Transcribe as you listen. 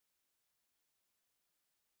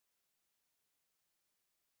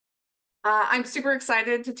I'm super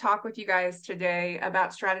excited to talk with you guys today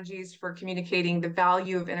about strategies for communicating the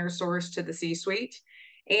value of InnerSource to the C-suite.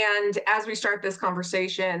 And as we start this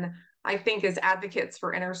conversation, I think as advocates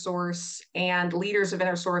for InnerSource and leaders of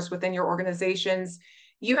InnerSource within your organizations,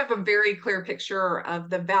 you have a very clear picture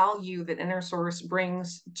of the value that InnerSource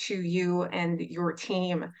brings to you and your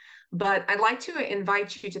team. But I'd like to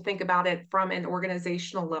invite you to think about it from an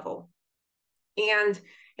organizational level. And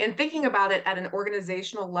in thinking about it at an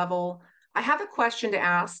organizational level, I have a question to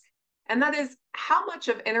ask, and that is how much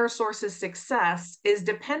of InnerSource's success is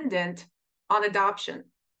dependent on adoption?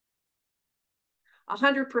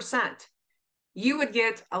 100%. You would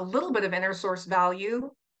get a little bit of InnerSource value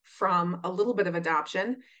from a little bit of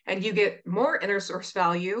adoption, and you get more InnerSource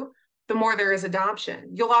value the more there is adoption.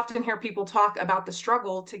 You'll often hear people talk about the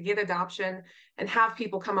struggle to get adoption and have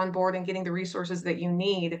people come on board and getting the resources that you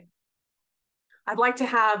need. I'd like to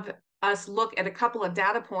have us look at a couple of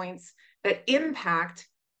data points that impact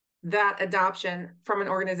that adoption from an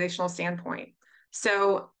organizational standpoint.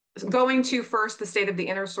 So going to first the State of the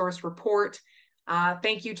InnerSource report.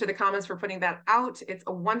 Thank you to the Commons for putting that out. It's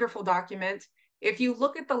a wonderful document. If you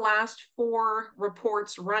look at the last 4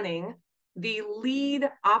 reports running, the lead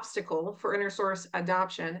obstacle for InnerSource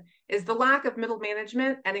adoption is the lack of middle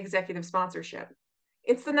management and executive sponsorship.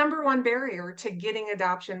 It's the #1 barrier to getting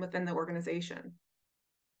adoption within the organization.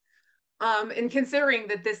 And considering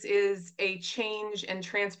that this is a change and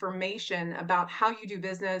transformation about how you do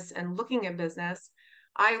business and looking at business,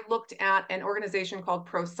 I looked at an organization called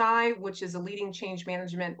ProSci, which is a leading change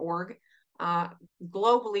management org.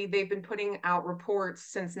 Globally, they've been putting out reports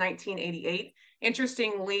since 1988.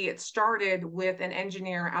 Interestingly, it started with an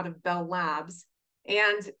engineer out of Bell Labs,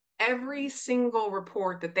 and every single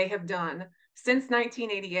report that they have done since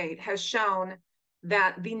 1988 has shown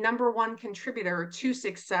that the #1 contributor to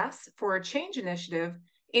success for a change initiative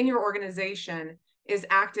in your organization is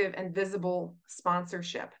active and visible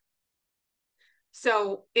sponsorship.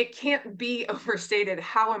 So it can't be overstated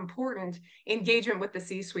how important engagement with the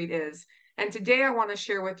C-suite is. And today I want to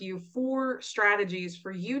share with you 4 strategies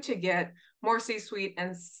for you to get more C-suite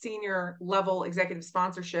and senior level executive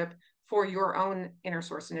sponsorship for your own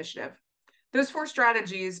InnerSource initiative. Those 4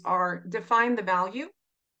 strategies are: define the value,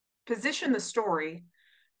 position the story,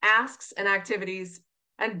 asks and activities,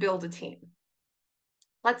 and build a team.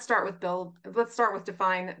 Let's start with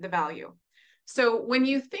define the value. So when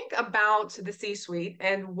you think about the C-suite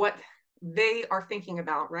and what they are thinking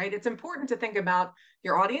about, right? It's important to think about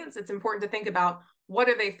your audience. It's important to think about what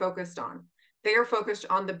are they focused on. They are focused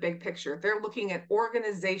on the big picture. They're looking at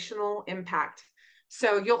organizational impact.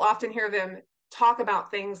 So you'll often hear them talk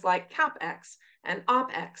about things like CapEx and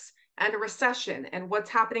OpEx and a recession and what's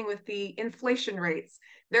happening with the inflation rates.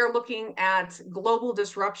 They're looking at global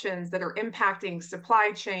disruptions that are impacting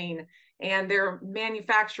supply chain and their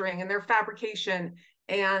manufacturing and their fabrication.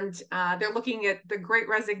 And they're looking at the Great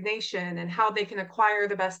Resignation and how they can acquire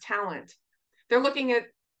the best talent. They're looking at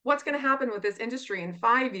what's going to happen with this industry in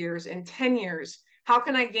 5 years, in 10 years. How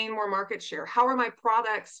can I gain more market share? How are my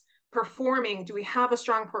products performing? Do we have a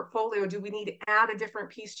strong portfolio? Do we need to add a different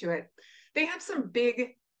piece to it? They have some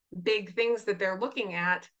big things that they're looking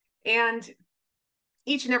at, and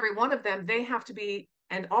each and every one of them, they have to be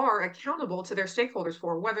and are accountable to their stakeholders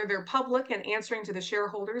for, whether they're public and answering to the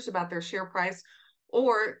shareholders about their share price,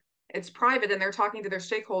 or it's private and they're talking to their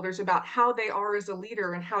stakeholders about how they are as a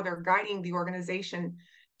leader and how they're guiding the organization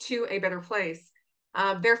to a better place.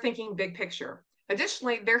 They're thinking big picture.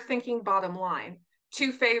 Additionally, they're thinking bottom line.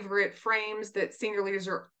 2 favorite frames that senior leaders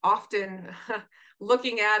are often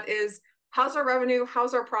looking at is: how's our revenue,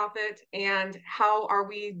 how's our profit, and how are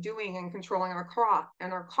we doing in controlling our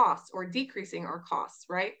costs or decreasing our costs,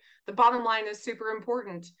 right? The bottom line is super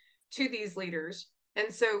important to these leaders.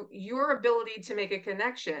 And so your ability to make a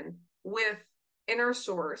connection with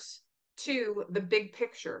InnerSource to the big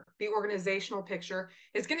picture, the organizational picture,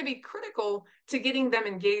 is going to be critical to getting them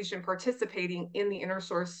engaged and participating in the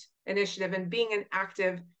InnerSource initiative and being an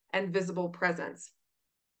active and visible presence.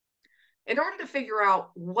 In order to figure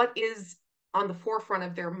out what is on the forefront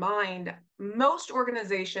of their mind, most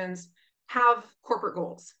organizations have corporate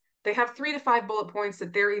goals. They have 3 to 5 bullet points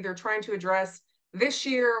that they're either trying to address this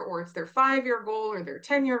year, or it's their 5-year goal or their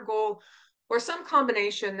 10-year goal, or some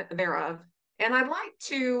combination thereof. And I'd like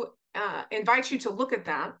to invite you to look at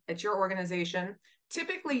that at your organization.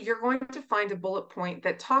 Typically, you're going to find a bullet point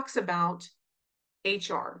that talks about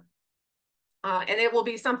HR. And it will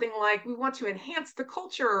be something like, we want to enhance the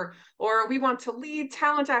culture, or we want to lead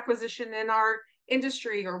talent acquisition in our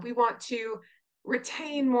industry, or we want to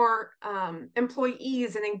retain more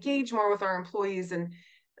employees and engage more with our employees, and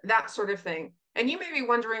that sort of thing. And you may be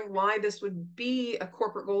wondering why this would be a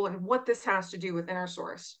corporate goal and what this has to do with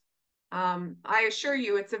InnerSource. I assure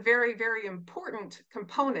you it's a very, very important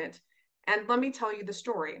component. And let me tell you the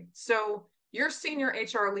story. So your senior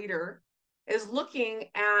HR leader is looking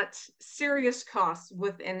at serious costs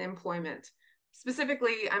within employment.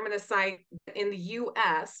 Specifically, I'm going to cite in the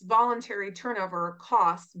US, voluntary turnover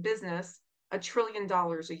costs business $1 trillion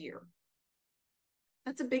a year.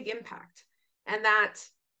 That's a big impact. And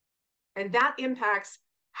that impacts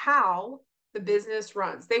how the business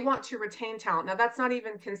runs. They want to retain talent. Now, that's not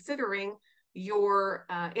even considering your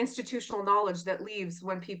institutional knowledge that leaves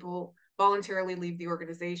when people voluntarily leave the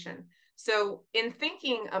organization. So in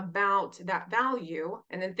thinking about that value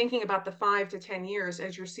and then thinking about the 5 to 10 years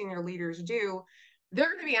as your senior leaders do,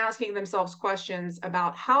 they're going to be asking themselves questions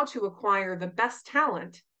about how to acquire the best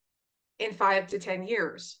talent in 5 to 10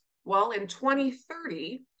 years. Well, in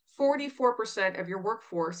 2030, 44% of your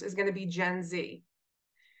workforce is going to be Gen Z.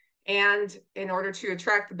 And in order to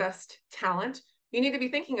attract the best talent, you need to be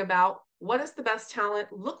thinking about what does the best talent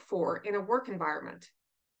look for in a work environment?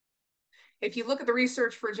 If you look at the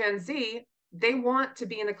research for Gen Z, they want to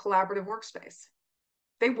be in a collaborative workspace.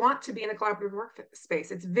 They want to be in a collaborative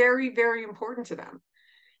workspace. It's very, very important to them.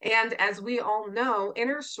 And as we all know,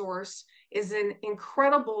 InnerSource is an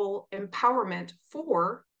incredible empowerment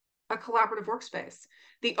for a collaborative workspace.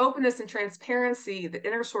 The openness and transparency that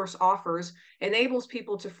InnerSource offers enables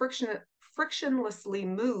people to frictionlessly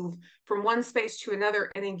move from one space to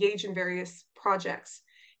another and engage in various projects.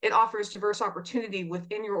 It offers diverse opportunity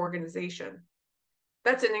within your organization.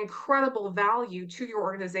 That's an incredible value to your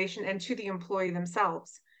organization and to the employee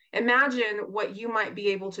themselves. Imagine what you might be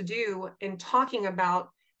able to do in talking about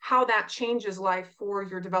how that changes life for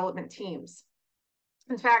your development teams.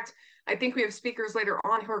 In fact, I think we have speakers later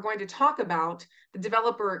on who are going to talk about the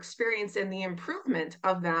developer experience and the improvement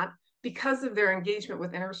of that because of their engagement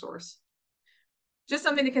with InnerSource. Just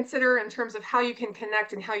something to consider in terms of how you can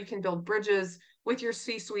connect and how you can build bridges with your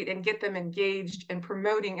C-suite and get them engaged in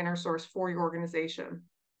promoting InnerSource for your organization.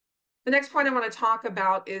 The next point I want to talk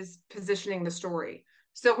about is positioning the story.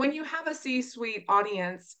 So when you have a C-suite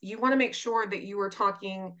audience, you want to make sure that you are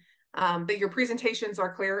talking, that your presentations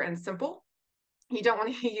are clear and simple. You don't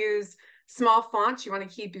want to use small fonts. You want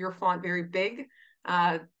to keep your font very big.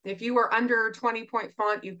 If you are under 20-point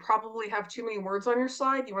font, you probably have too many words on your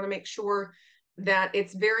slide. You want to make sure that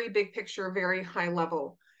it's very big picture, very high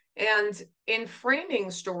level. And in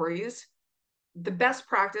framing stories, the best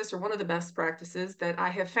practice, or one of the best practices that I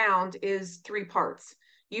have found, is 3 parts.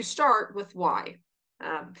 You start with why.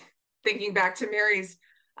 Thinking back to Mary's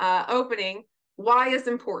opening, why is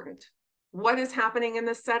important? What is happening in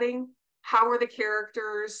this setting? How are the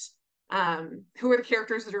characters? Who are the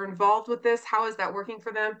characters that are involved with this? How is that working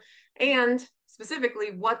for them? And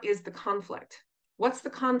specifically, what is the conflict? What's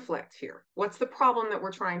the conflict here? What's the problem that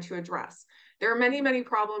we're trying to address? There are many, many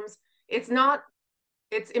problems. It's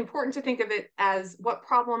important to think of it as what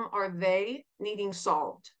problem are they needing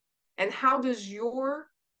solved? And how does your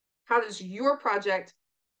project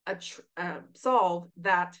solve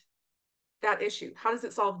that issue? How does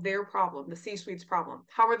it solve their problem, the C-suite's problem?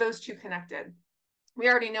 How are those two connected? We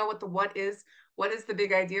already know what the what is. What is the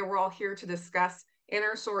big idea? We're all here to discuss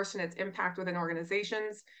InnerSource and its impact within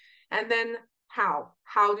organizations. And then how?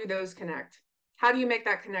 How do those connect? How do you make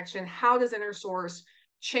that connection? How does InnerSource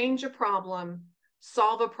change a problem,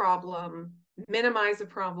 solve a problem, minimize a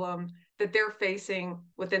problem that they're facing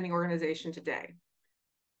within the organization today?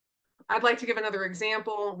 I'd like to give another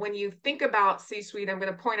example. When you think about C-suite, I'm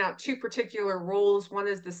going to point out 2 particular roles. One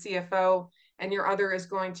is the CFO, and your other is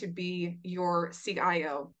going to be your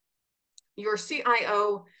CIO. Your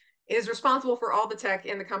CIO is responsible for all the tech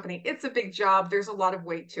in the company. It's a big job. There's a lot of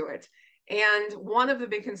weight to it. And one of the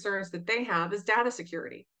big concerns that they have is data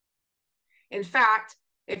security. In fact,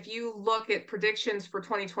 if you look at predictions for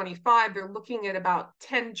 2025, they're looking at about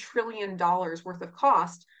 $10 trillion worth of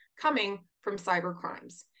cost coming from cyber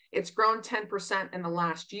crimes. It's grown 10% in the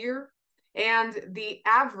last year, and the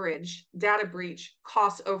average data breach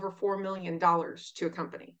costs over $4 million to a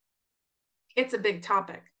company. It's a big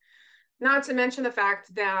topic. Not to mention the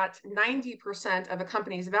fact that 90% of a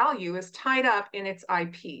company's value is tied up in its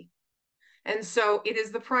IP. And so it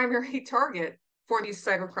is the primary target for these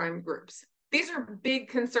cybercrime groups. These are big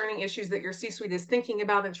concerning issues that your C-suite is thinking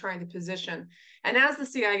about and trying to position. And as the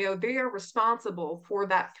CIO, they are responsible for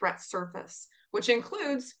that threat surface, which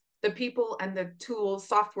includes the people and the tools,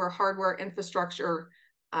 software, hardware, infrastructure,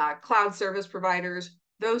 cloud service providers,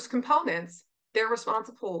 those components. They're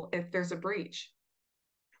responsible if there's a breach.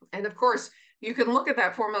 And of course, you can look at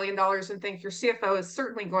that $4 million and think your CFO is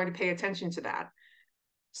certainly going to pay attention to that.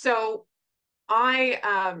 So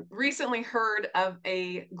I recently heard of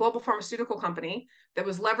a global pharmaceutical company that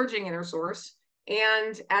was leveraging InnerSource.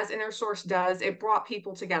 And as InnerSource does, it brought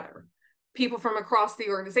people together. People from across the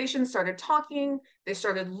organization started talking. They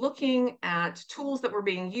started looking at tools that were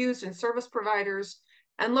being used in service providers.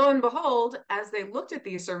 And lo and behold, as they looked at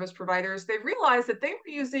these service providers, they realized that they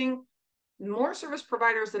were using more service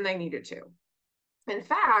providers than they needed to. In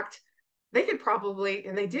fact, they could probably,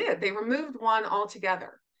 and they did, they removed one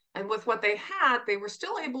altogether. And with what they had, they were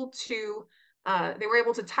still able to, they were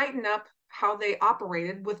able to tighten up how they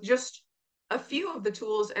operated with just a few of the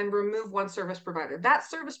tools and remove one service provider. That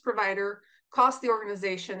service provider cost the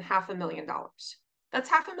organization $500,000. That's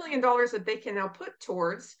 $500,000 that they can now put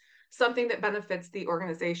towards something that benefits the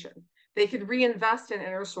organization. They could reinvest in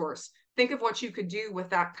InnerSource. Think of what you could do with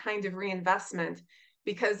that kind of reinvestment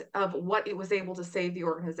because of what it was able to save the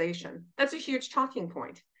organization. That's a huge talking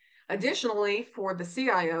point. Additionally, for the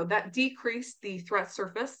CIO, that decreased the threat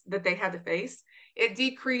surface that they had to face. It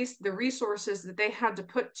decreased the resources that they had to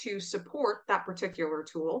put to support that particular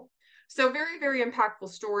tool. So very, very impactful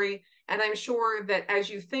story. And I'm sure that as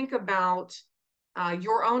you think about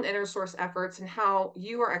your own InnerSource efforts and how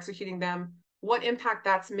you are executing them, what impact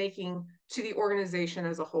that's making to the organization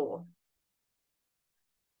as a whole.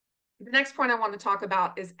 The next point I want to talk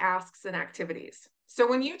about is asks and activities. So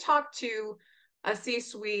when you talk to a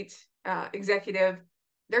C-suite executive,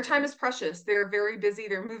 their time is precious. They're very busy.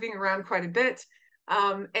 They're moving around quite a bit.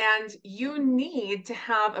 And you need to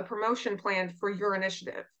have a promotion plan for your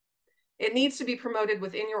initiative. It needs to be promoted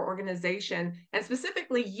within your organization. And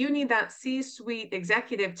specifically, you need that C-suite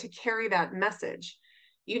executive to carry that message.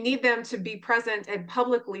 You need them to be present and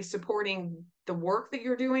publicly supporting the work that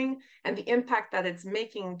you're doing and the impact that it's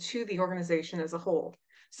making to the organization as a whole.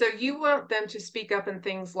 So you want them to speak up in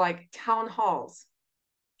things like town halls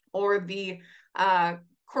or the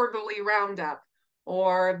quarterly roundup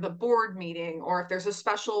or the board meeting, or if there's a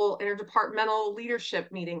special interdepartmental leadership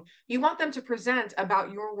meeting, you want them to present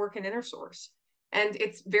about your work in InnerSource. And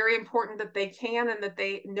it's very important that they can and that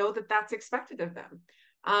they know that that's expected of them.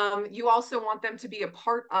 You also want them to be a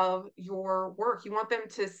part of your work. You want them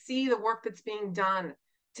to see the work that's being done,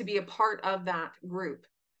 to be a part of that group.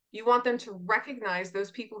 You want them to recognize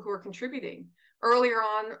those people who are contributing. Earlier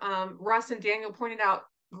on, Russ and Daniel pointed out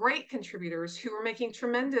great contributors who are making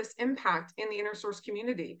tremendous impact in the InnerSource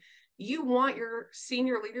community. You want your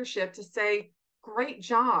senior leadership to say, great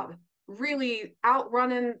job, really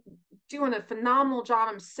outrunning, doing a phenomenal job.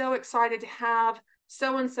 I'm so excited to have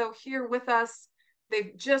so-and-so here with us.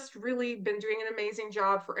 They've just really been doing an amazing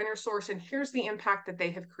job for InnerSource, and here's the impact that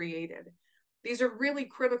they have created. These are really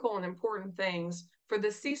critical and important things for the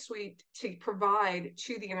C-suite to provide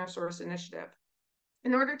to the InnerSource initiative.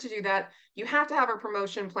 In order to do that, you have to have a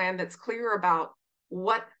promotion plan that's clear about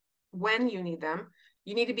when you need them.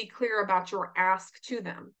 You need to be clear about your ask to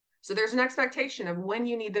them. So there's an expectation of when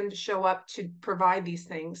you need them to show up to provide these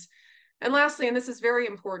things. And lastly, and this is very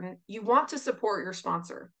important, you want to support your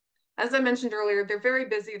sponsor. As I mentioned earlier, they're very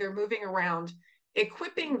busy, they're moving around.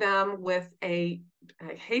 Equipping them with I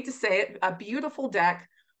hate to say it, a beautiful deck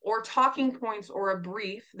or talking points or a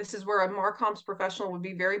brief. This is where a Marcoms professional would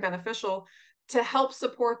be very beneficial to help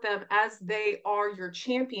support them as they are your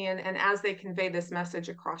champion and as they convey this message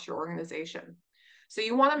across your organization. So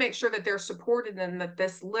you want to make sure that they're supported and that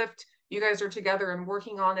this lift, you guys are together and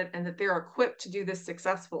working on it and that they're equipped to do this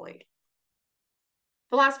successfully.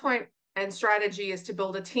 The last point and strategy is to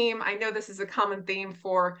build a team. I know this is a common theme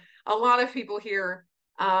for a lot of people here.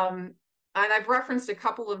 And I've referenced a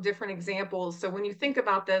couple of different examples. So when you think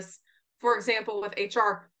about this, for example, with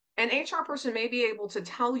HR, an HR person may be able to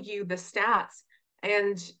tell you the stats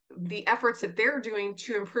and the efforts that they're doing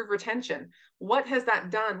to improve retention. What has that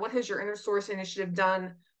done? What has your InnerSource initiative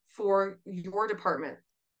done for your department?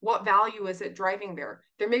 What value is it driving there?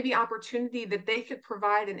 There may be opportunity that they could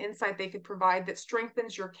provide, an insight they could provide that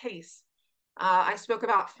strengthens your case. I spoke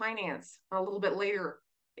about finance a little bit later.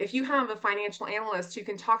 If you have a financial analyst who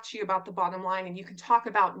can talk to you about the bottom line and you can talk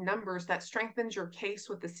about numbers, that strengthens your case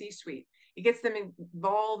with the C-suite. It gets them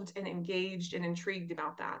involved and engaged and intrigued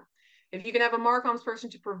about that. If you can have a Marcoms person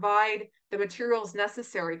to provide the materials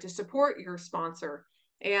necessary to support your sponsor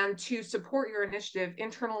and to support your initiative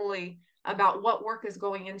internally about what work is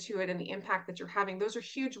going into it and the impact that you're having, those are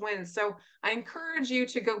huge wins. So I encourage you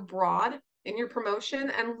to go broad in your promotion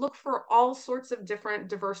and look for all sorts of different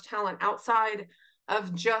diverse talent outside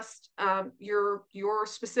of just your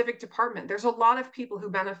specific department. There's a lot of people who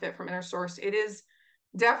benefit from InnerSource. It is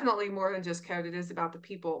definitely more than just code. It is about the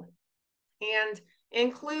people. And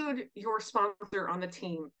include your sponsor on the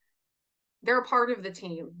team. They're a part of the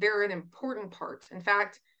team. They're an important part. In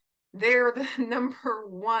fact, they're the number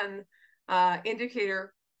one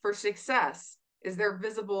indicator for success, is their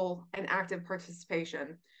visible and active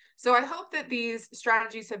participation. So I hope that these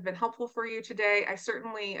strategies have been helpful for you today. I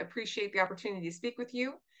certainly appreciate the opportunity to speak with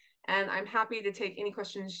you, and I'm happy to take any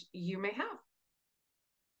questions you may have.